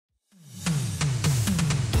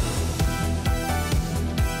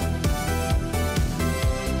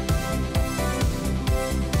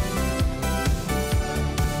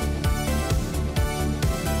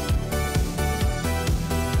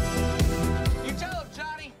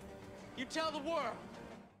tell the world.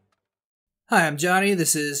 Hi, I'm Johnny.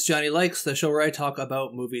 This is Johnny Likes, the show where I talk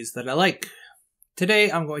about movies that I like. Today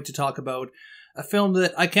I'm going to talk about a film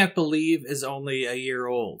that I can't believe is only a year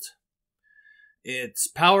old. It's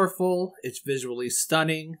powerful, it's visually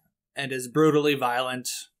stunning, and is brutally violent.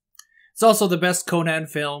 It's also the best Conan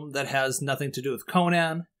film that has nothing to do with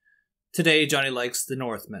Conan. Today, Johnny likes The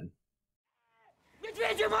Northman.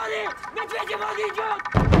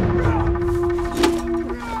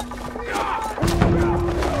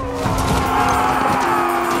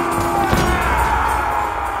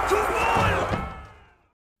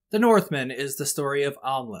 The Northman is the story of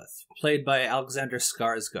Amleth, played by Alexander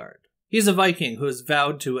Skarsgård. He's a Viking who has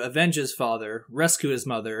vowed to avenge his father, rescue his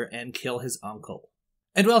mother, and kill his uncle.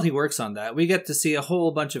 And while he works on that, we get to see a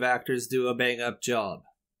whole bunch of actors do a bang-up job.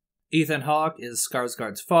 Ethan Hawke is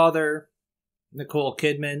Skarsgård's father, Nicole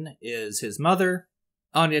Kidman is his mother,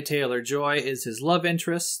 Anya Taylor-Joy is his love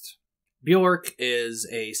interest, Bjork is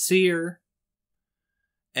a seer,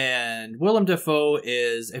 and Willem Dafoe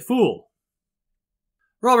is a fool.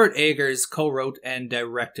 Robert Eggers co-wrote and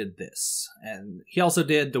directed this, and he also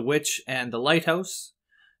did The Witch and The Lighthouse,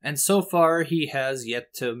 and so far he has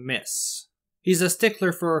yet to miss. He's a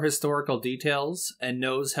stickler for historical details and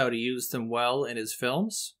knows how to use them well in his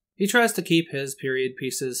films. He tries to keep his period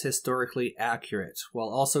pieces historically accurate, while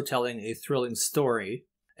also telling a thrilling story,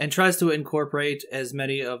 and tries to incorporate as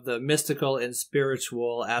many of the mystical and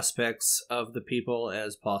spiritual aspects of the people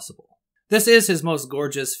as possible. This is his most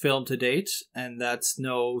gorgeous film to date, and that's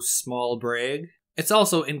no small brag. It's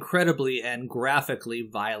also incredibly and graphically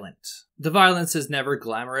violent. The violence is never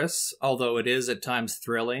glamorous, although it is at times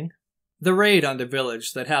thrilling. The raid on the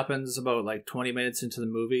village that happens about 20 minutes into the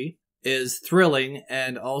movie is thrilling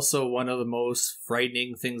and also one of the most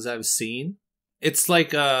frightening things I've seen. It's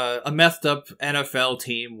like a methed up NFL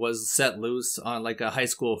team was set loose on a high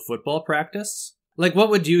school football practice. What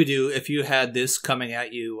would you do if you had this coming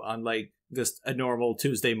at you on just a normal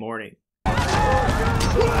Tuesday morning?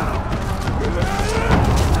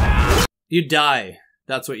 You'd die.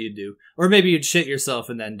 That's what you'd do. Or maybe you'd shit yourself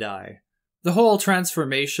and then die. The whole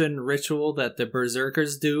transformation ritual that the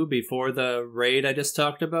berserkers do before the raid I just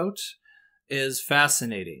talked about is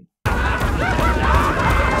fascinating.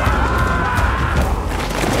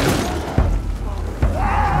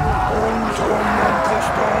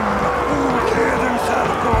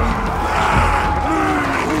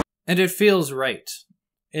 And it feels right.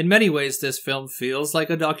 In many ways, this film feels like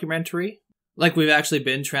a documentary. Like we've actually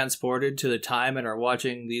been transported to the time and are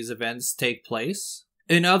watching these events take place.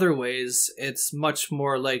 In other ways, it's much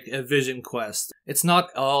more like a vision quest. It's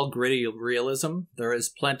not all gritty realism. There is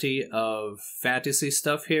plenty of fantasy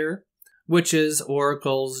stuff here. Witches,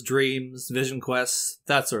 oracles, dreams, vision quests,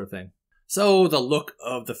 that sort of thing. So, the look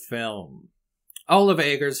of the film. All of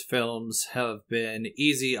Eggers' films have been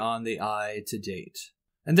easy on the eye to date.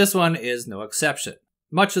 And this one is no exception.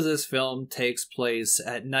 Much of this film takes place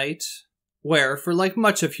at night, where, for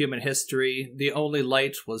much of human history, the only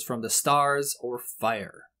light was from the stars or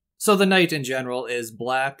fire. So the night in general is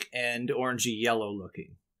black and orangey yellow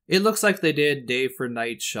looking. It looks like they did day for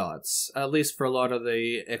night shots, at least for a lot of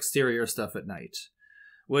the exterior stuff at night.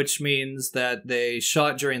 Which means that they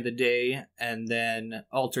shot during the day and then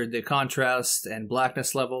altered the contrast and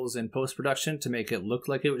blackness levels in post-production to make it look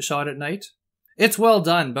like it was shot at night. It's well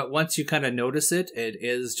done, but once you kind of notice it, it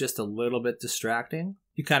is just a little bit distracting.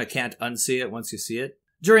 You kind of can't unsee it once you see it.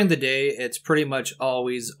 During the day, it's pretty much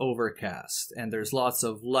always overcast, and there's lots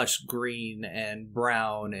of lush green and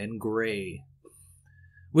brown and gray.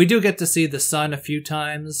 We do get to see the sun a few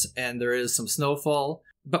times, and there is some snowfall,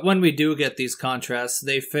 but when we do get these contrasts,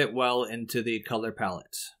 they fit well into the color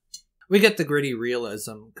palette. We get the gritty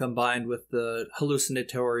realism combined with the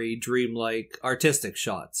hallucinatory, dreamlike, artistic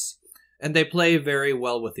shots. And they play very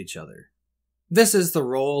well with each other. This is the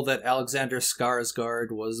role that Alexander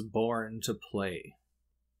Skarsgård was born to play.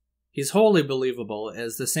 He's wholly believable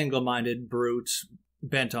as the single-minded brute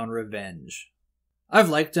bent on revenge. I've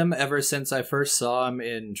liked him ever since I first saw him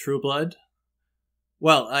in True Blood.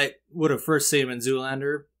 Well, I would have first seen him in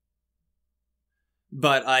Zoolander,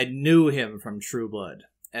 but I knew him from True Blood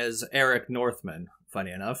as Eric Northman,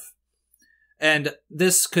 funny enough. And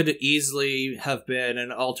this could easily have been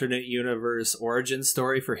an alternate universe origin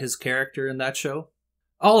story for his character in that show.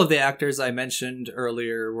 All of the actors I mentioned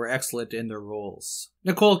earlier were excellent in their roles.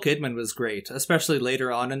 Nicole Kidman was great, especially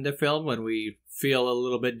later on in the film when we feel a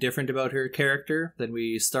little bit different about her character than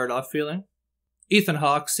we start off feeling. Ethan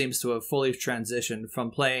Hawke seems to have fully transitioned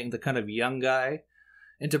from playing the kind of young guy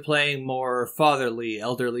into playing more fatherly,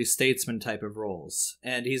 elderly statesman type of roles,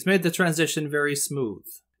 and he's made the transition very smooth.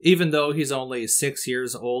 Even though he's only 6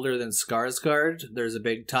 years older than Skarsgård, there's a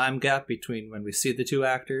big time gap between when we see the two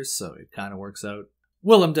actors, so it kind of works out.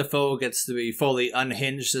 Willem Dafoe gets to be fully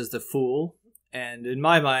unhinged as the fool, and in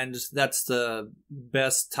my mind, that's the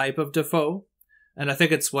best type of Dafoe, and I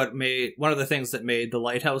think it's one of the things that made The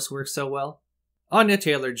Lighthouse work so well. Anya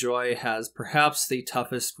Taylor-Joy has perhaps the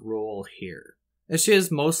toughest role here, as she is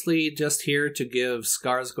mostly just here to give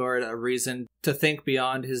Skarsgård a reason to think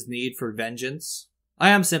beyond his need for vengeance. I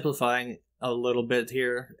am simplifying a little bit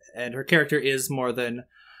here, and her character is more than,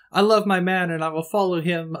 I love my man and I will follow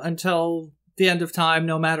him until the end of time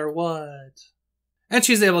no matter what. And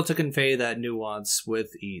she's able to convey that nuance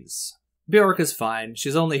with ease. Bjork is fine,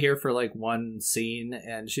 she's only here for like one scene,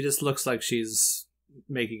 and she just looks like she's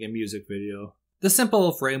making a music video. The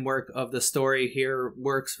simple framework of the story here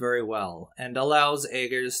works very well, and allows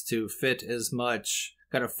Eggers to fit as much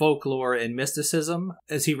kind of folklore and mysticism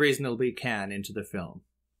as he reasonably can into the film.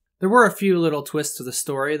 There were a few little twists to the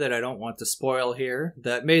story that I don't want to spoil here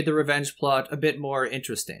that made the revenge plot a bit more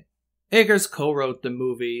interesting. Eggers co-wrote the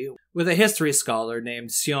movie with a history scholar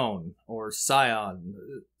named Sjon, or Sjon,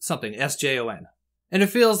 something, S-J-O-N. And it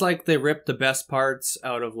feels like they ripped the best parts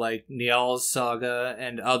out of like Njaal's saga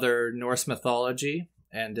and other Norse mythology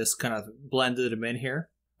and just kind of blended them in here.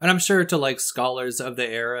 And I'm sure to like scholars of the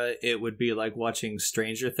era, it would be like watching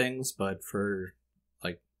Stranger Things, but for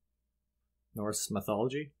like Norse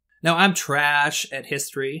mythology. Now, I'm trash at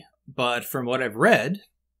history, but from what I've read,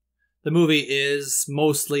 the movie is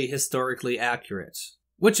mostly historically accurate,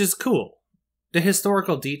 which is cool. The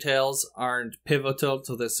historical details aren't pivotal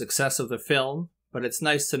to the success of the film, but it's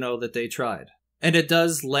nice to know that they tried. And it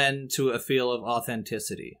does lend to a feel of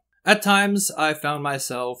authenticity. At times, I found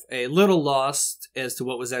myself a little lost as to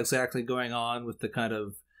what was exactly going on with the kind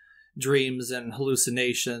of dreams and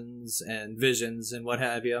hallucinations and visions and what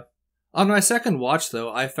have you. On my second watch,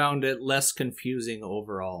 though, I found it less confusing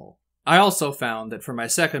overall. I also found that for my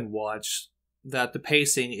second watch, that the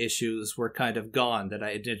pacing issues were kind of gone that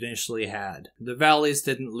I initially had. The valleys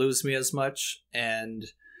didn't lose me as much, and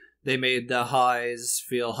they made the highs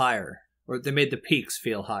feel higher. Or they made the peaks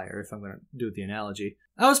feel higher, if I'm going to do the analogy.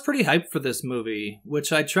 I was pretty hyped for this movie,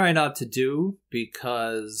 which I try not to do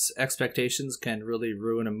because expectations can really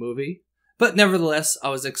ruin a movie. But nevertheless, I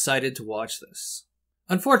was excited to watch this.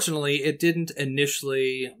 Unfortunately, it didn't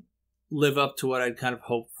initially live up to what I'd kind of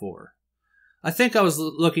hoped for. I think I was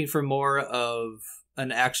looking for more of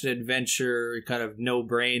an action-adventure, kind of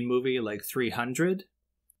no-brain movie like 300.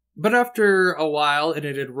 But after a while, and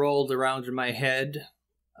it had rolled around in my head,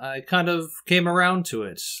 I kind of came around to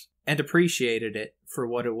it and appreciated it for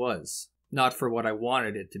what it was, not for what I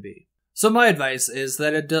wanted it to be. So my advice is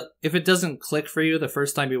that if it doesn't click for you the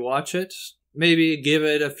first time you watch it, maybe give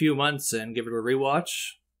it a few months and give it a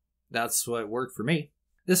rewatch. That's what worked for me.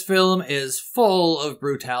 This film is full of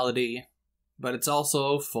brutality, but it's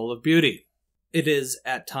also full of beauty. It is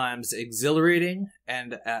at times exhilarating,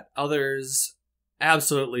 and at others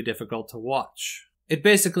absolutely difficult to watch. It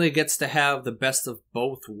basically gets to have the best of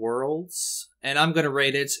both worlds, and I'm going to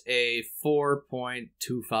rate it a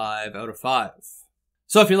 4.25 out of 5.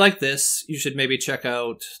 So if you like this, you should maybe check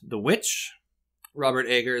out The Witch, Robert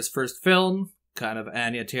Eggers' first film, kind of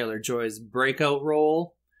Anya Taylor-Joy's breakout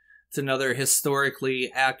role. It's another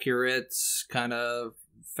historically accurate, kind of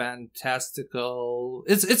fantastical...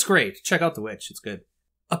 It's great. Check out The Witch. It's good.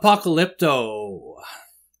 Apocalypto.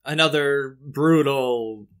 Another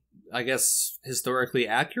brutal, I guess, historically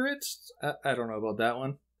accurate? I don't know about that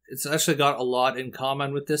one. It's actually got a lot in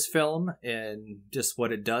common with this film and just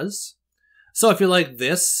what it does. So if you like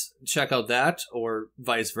this, check out that, or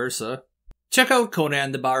vice versa. Check out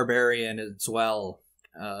Conan the Barbarian as well.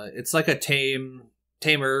 It's like a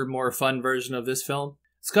tamer, more fun version of this film.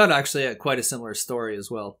 It's got actually quite a similar story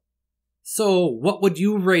as well. So, what would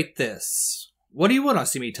you rate this? What do you want to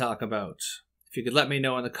see me talk about? If you could let me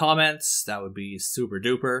know in the comments, that would be super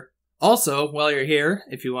duper. Also, while you're here,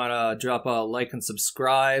 if you want to drop a like and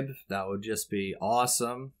subscribe, that would just be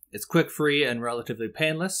awesome. It's quick, free, and relatively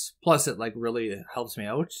painless. Plus, it really helps me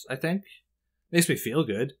out, I think. Makes me feel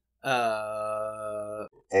good. All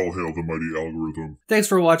hail the mighty algorithm. Thanks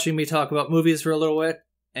for watching me talk about movies for a little bit,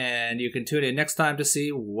 and you can tune in next time to see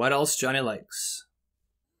what else Johnny likes.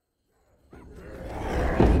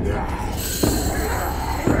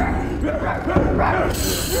 You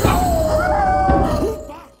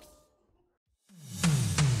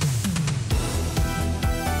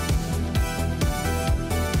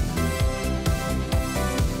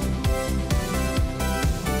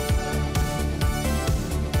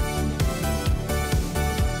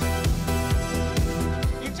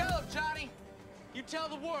tell him, Johnny. You tell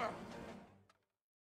the world.